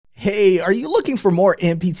Hey, are you looking for more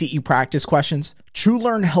NPTE practice questions?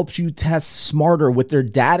 TrueLearn helps you test smarter with their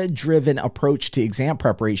data-driven approach to exam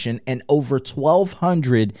preparation and over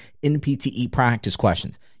 1,200 NPTE practice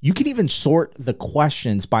questions. You can even sort the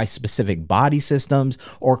questions by specific body systems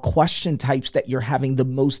or question types that you're having the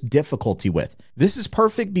most difficulty with. This is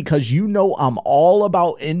perfect because you know I'm all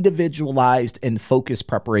about individualized and focused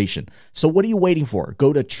preparation. So what are you waiting for?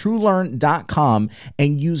 Go to TrueLearn.com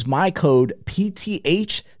and use my code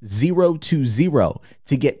PTH020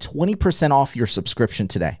 to get 20% off your subscription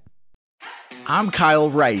today. I'm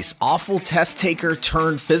Kyle Rice, awful test taker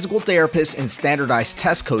turned physical therapist and standardized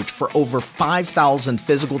test coach for over 5,000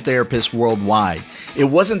 physical therapists worldwide. It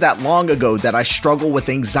wasn't that long ago that I struggled with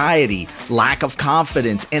anxiety, lack of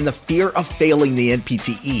confidence, and the fear of failing the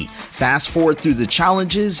NPTE. Fast forward through the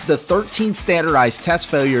challenges, the 13 standardized test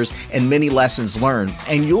failures, and many lessons learned,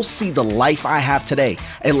 and you'll see the life I have today,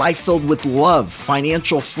 a life filled with love,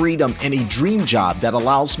 financial freedom, and a dream job that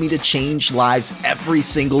allows me to change lives every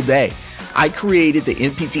single day. I created the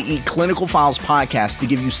NPTE Clinical Files podcast to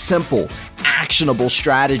give you simple, actionable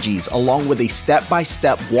strategies along with a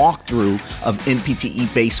step-by-step walkthrough of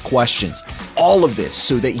NPTE-based questions. All of this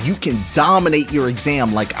so that you can dominate your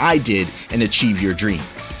exam like I did and achieve your dream.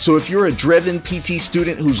 So if you're a driven PT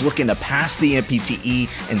student who's looking to pass the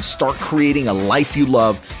NPTE and start creating a life you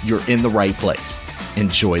love, you're in the right place.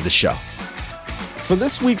 Enjoy the show. For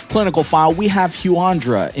this week's clinical file, we have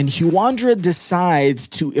Huandra, and Huandra decides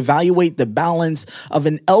to evaluate the balance of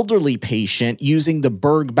an elderly patient using the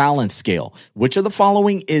Berg Balance Scale. Which of the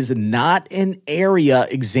following is not an area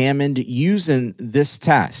examined using this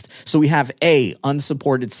test? So we have A,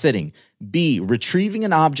 unsupported sitting, B, retrieving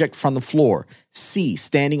an object from the floor, C,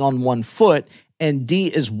 standing on one foot, and D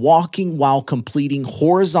is walking while completing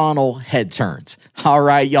horizontal head turns. All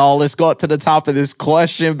right, y'all, let's go up to the top of this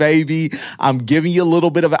question, baby. I'm giving you a little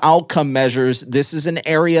bit of outcome measures. This is an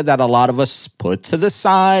area that a lot of us put to the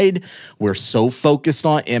side. We're so focused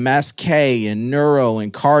on MSK and neuro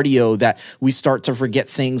and cardio that we start to forget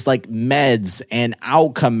things like meds and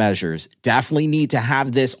outcome measures. Definitely need to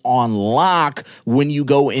have this on lock when you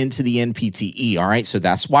go into the NPTE, all right? So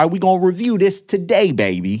that's why we're going to review this today,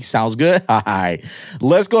 baby. Sounds good? All right.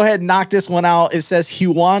 Let's go ahead and knock this one out. It says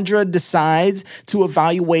Huandra decides to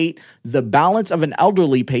evaluate the balance of an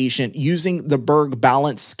elderly patient using the Berg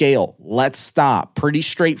Balance Scale. Let's stop. Pretty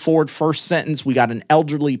straightforward first sentence. We got an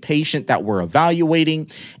elderly patient that we're evaluating,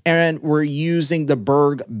 and we're using the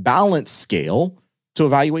Berg Balance Scale to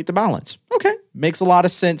evaluate the balance. Okay, makes a lot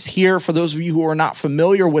of sense here. For those of you who are not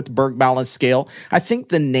familiar with Berg Balance Scale, I think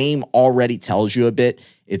the name already tells you a bit.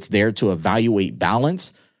 It's there to evaluate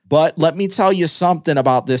balance. But let me tell you something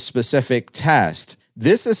about this specific test.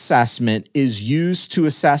 This assessment is used to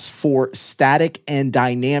assess for static and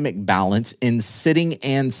dynamic balance in sitting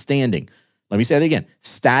and standing. Let me say that again.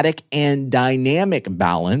 Static and dynamic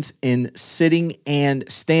balance in sitting and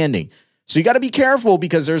standing. So you got to be careful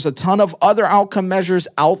because there's a ton of other outcome measures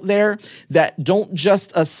out there that don't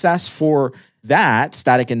just assess for that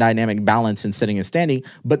static and dynamic balance in sitting and standing,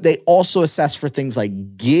 but they also assess for things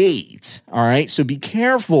like gait. All right. So be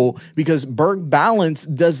careful because Berg Balance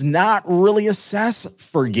does not really assess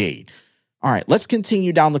for gait. All right. Let's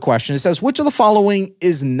continue down the question. It says, which of the following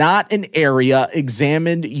is not an area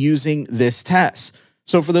examined using this test?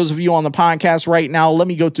 So for those of you on the podcast right now, let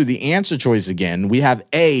me go through the answer choice again. We have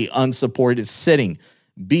A, unsupported sitting,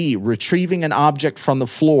 B, retrieving an object from the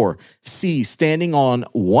floor, C, standing on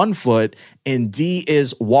one foot, and D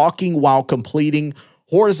is walking while completing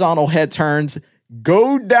horizontal head turns.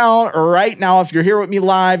 Go down right now. If you're here with me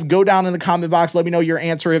live, go down in the comment box. Let me know your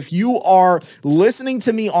answer. If you are listening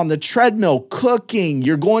to me on the treadmill, cooking,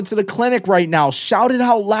 you're going to the clinic right now, shout it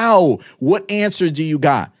out loud. What answer do you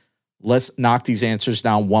got? Let's knock these answers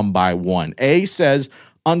down one by one. A says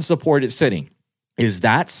unsupported sitting. Is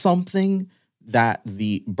that something that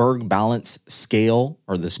the Berg Balance Scale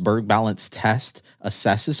or this Berg Balance test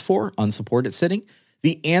assesses for, unsupported sitting?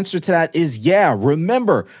 The answer to that is yeah.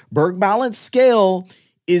 Remember, Berg Balance Scale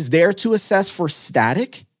is there to assess for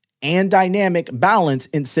static and dynamic balance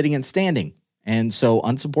in sitting and standing. And so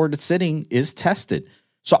unsupported sitting is tested.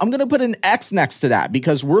 So I'm going to put an X next to that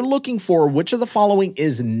because we're looking for which of the following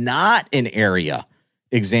is not an area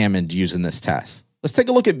examined using this test. Let's take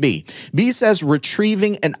a look at B. B says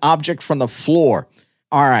retrieving an object from the floor.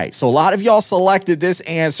 All right, so a lot of y'all selected this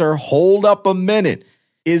answer. Hold up a minute.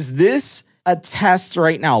 Is this a test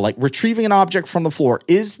right now, like retrieving an object from the floor?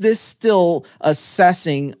 Is this still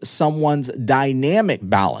assessing someone's dynamic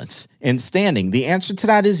balance in standing? The answer to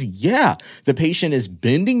that is yeah. The patient is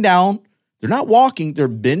bending down. They're not walking, they're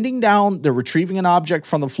bending down, they're retrieving an object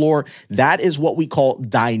from the floor. That is what we call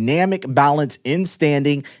dynamic balance in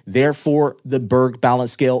standing. Therefore, the Berg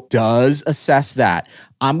Balance Scale does assess that.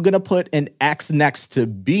 I'm going to put an X next to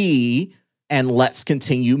B, and let's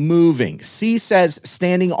continue moving. C says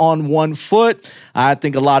standing on one foot. I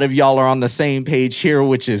think a lot of y'all are on the same page here,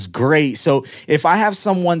 which is great. So if I have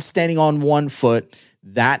someone standing on one foot,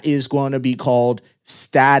 that is going to be called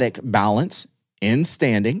static balance in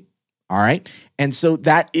standing. All right. And so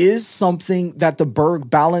that is something that the Berg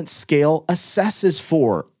Balance Scale assesses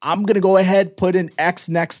for. I'm going to go ahead, put an X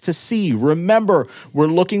next to C. Remember, we're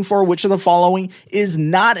looking for which of the following is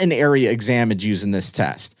not an area examined using this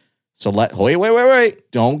test. So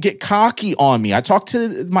wait. Don't get cocky on me. I talk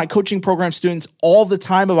to my coaching program students all the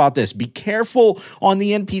time about this. Be careful on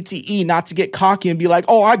the NPTE not to get cocky and be like,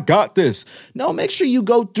 oh, I got this. No, make sure you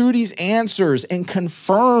go through these answers and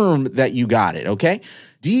confirm that you got it, okay?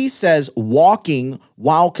 D says walking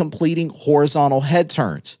while completing horizontal head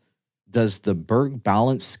turns. Does the Berg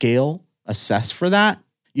Balance Scale assess for that?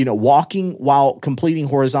 Walking while completing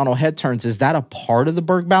horizontal head turns, is that a part of the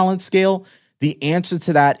Berg Balance Scale? The answer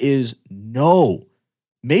to that is no.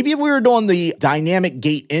 Maybe if we were doing the Dynamic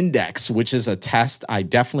Gait Index, which is a test I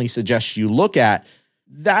definitely suggest you look at,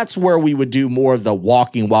 that's where we would do more of the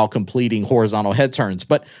walking while completing horizontal head turns.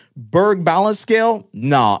 But Berg Balance Scale,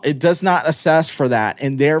 no, it does not assess for that.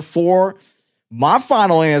 And therefore, my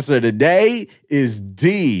final answer today is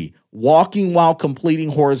D, walking while completing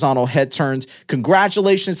horizontal head turns.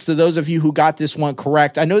 Congratulations to those of you who got this one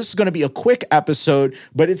correct. I know this is going to be a quick episode,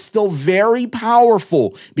 but it's still very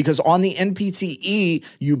powerful because on the NPTE,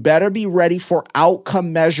 you better be ready for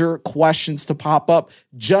outcome measure questions to pop up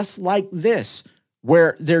just like this,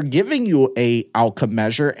 where they're giving you a outcome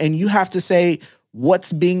measure and you have to say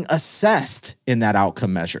what's being assessed in that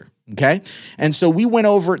outcome measure. Okay. And so we went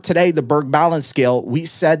over today the Berg Balance Scale. We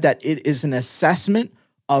said that it is an assessment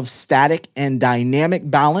of static and dynamic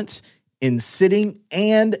balance in sitting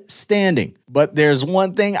and standing. But there's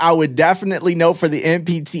one thing I would definitely note for the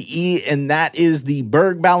NPTE, and that is the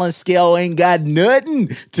Berg Balance Scale ain't got nothing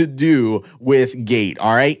to do with gait,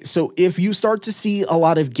 all right? So if you start to see a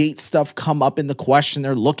lot of gait stuff come up in the question,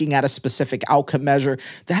 they're looking at a specific outcome measure,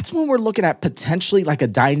 that's when we're looking at potentially like a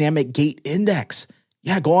dynamic gait index.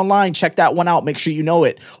 Yeah, go online, check that one out, make sure you know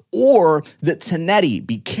it. Or the Tinetti,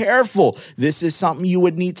 be careful. This is something you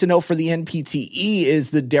would need to know for the NPTE is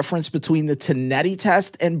the difference between the Tinetti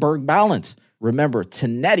test and Berg Balance. Remember,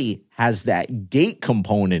 Tinetti has that gait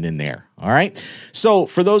component in there, all right? So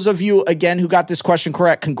for those of you, again, who got this question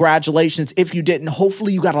correct, congratulations. If you didn't,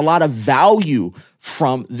 hopefully you got a lot of value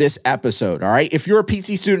from this episode, all right? If you're a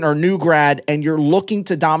PT student or new grad and you're looking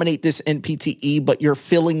to dominate this NPTE, but you're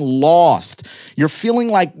feeling lost, you're feeling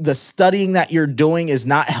like the studying that you're doing is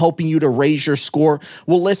not helping you to raise your score,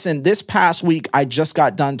 well, listen, this past week, I just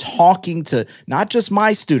got done talking to not just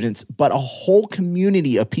my students, but a whole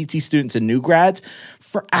community of PT students and new grads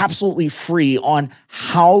for absolutely free on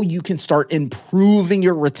how you can start improving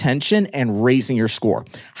your retention and raising your score.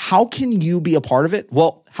 How can you be a part of it?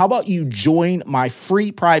 Well, how about you join my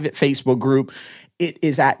free private Facebook group? It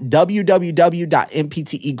is at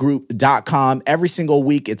www.mptegroup.com. Every single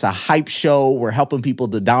week, it's a hype show. We're helping people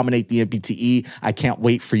to dominate the NPTE. I can't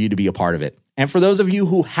wait for you to be a part of it. And for those of you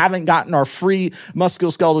who haven't gotten our free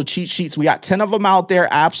musculoskeletal cheat sheets, we got 10 of them out there,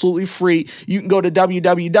 absolutely free. You can go to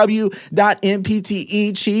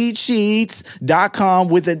www.mptecheatsheets.com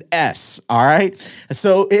with an S, all right?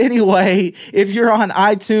 So anyway, if you're on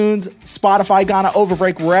iTunes, Spotify, Ghana,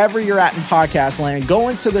 Overbreak, wherever you're at in podcast land, go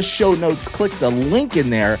into the show notes, click the link in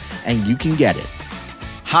there, and you can get it.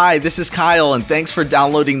 Hi, this is Kyle, and thanks for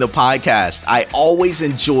downloading the podcast. I always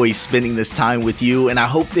enjoy spending this time with you, and I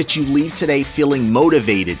hope that you leave today feeling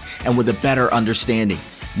motivated and with a better understanding.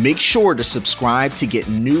 Make sure to subscribe to get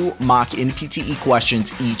new mock NPTE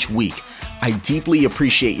questions each week. I deeply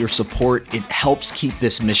appreciate your support. It helps keep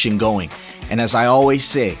this mission going. And as I always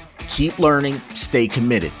say, keep learning, stay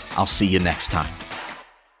committed. I'll see you next time.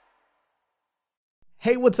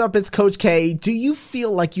 Hey, what's up? It's Coach K. Do you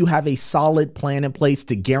feel like you have a solid plan in place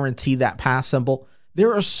to guarantee that pass symbol?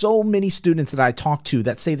 There are so many students that I talk to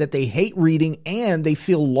that say that they hate reading and they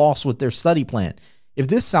feel lost with their study plan. If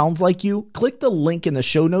this sounds like you, click the link in the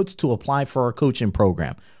show notes to apply for our coaching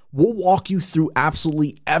program. We'll walk you through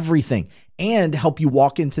absolutely everything and help you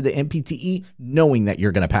walk into the NPTE knowing that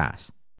you're going to pass.